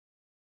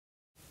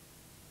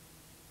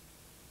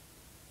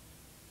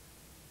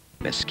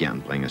hvad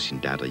skærm bringer sin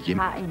datter hjem.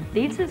 Har en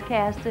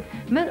deltidskæreste.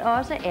 Mød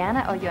også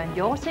Erna og Jørgen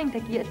Jorsing, der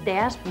giver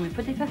deres bud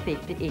på det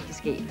perfekte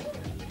ægteskab.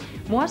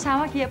 Mors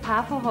hammer giver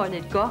parforholdet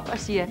et gok og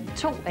siger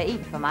 2 er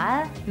 1 for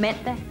meget.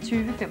 Mandag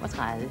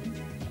 20:35.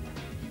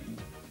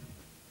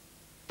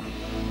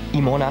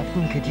 I morgen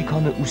aften kan de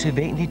komme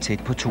usædvanligt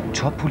tæt på 2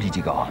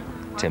 toppolitikere.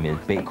 Tag med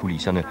bag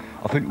kulisserne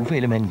og følg Uffe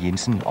Elleman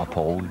Jensen og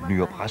Poul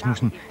Nyrup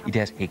Rasmussen i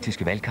deres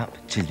hektiske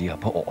valgkamp tidligere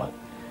på året.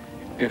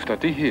 Efter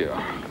det her,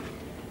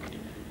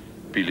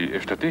 Bille,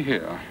 efter det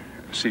her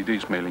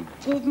CD-smelding,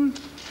 gruppen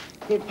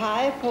vil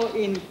pege på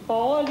en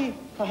borgerlig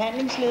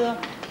forhandlingsleder.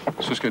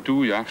 Så skal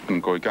du i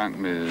aften gå i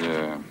gang med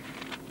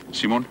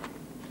Simon.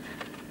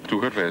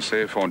 Du hørte, hvad jeg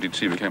sagde foran dit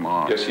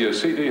tv-kamera. Jeg siger,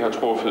 CD har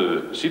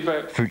truffet sit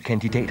valg. Følg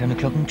kandidaterne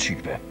kl. 20.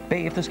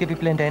 Bagefter skal vi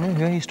blandt andet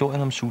høre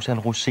historien om Susan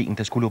Rosén,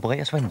 der skulle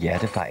opereres for en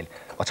hjertefejl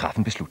og træffe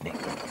en beslutning.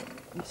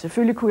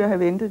 Selvfølgelig kunne jeg have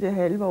ventet det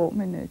halve år,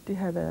 men det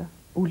har været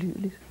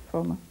ulideligt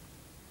for mig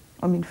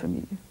og min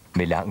familie.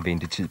 Med lang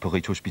ventetid på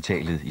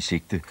Rigshospitalet i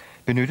sigte,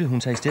 benyttede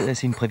hun sig i stedet af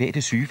sin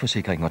private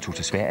sygeforsikring og tog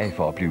til Sverige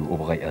for at blive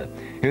opereret.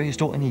 Hør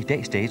historien i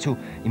Dags Dato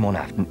i morgen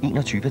aften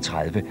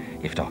 21:30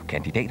 efter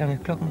Kandidaterne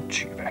kl.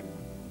 20.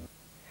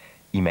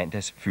 I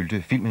mandags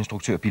fyldte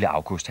filminstruktør Bille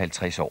Augusts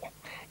 50 år.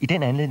 I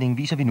den anledning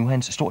viser vi nu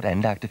hans stort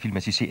anlagte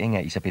filmatisering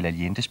af Isabel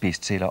Allendes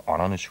bestseller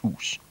Åndernes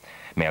Hus.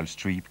 Meryl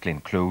Streep,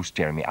 Glenn Close,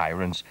 Jeremy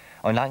Irons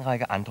og en lang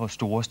række andre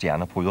store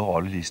stjerner bryder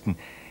rollelisten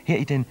her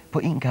i den på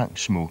en gang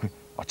smukke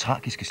og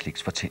tragiske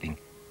slægtsfortælling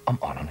om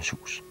Åndernes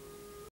Hus.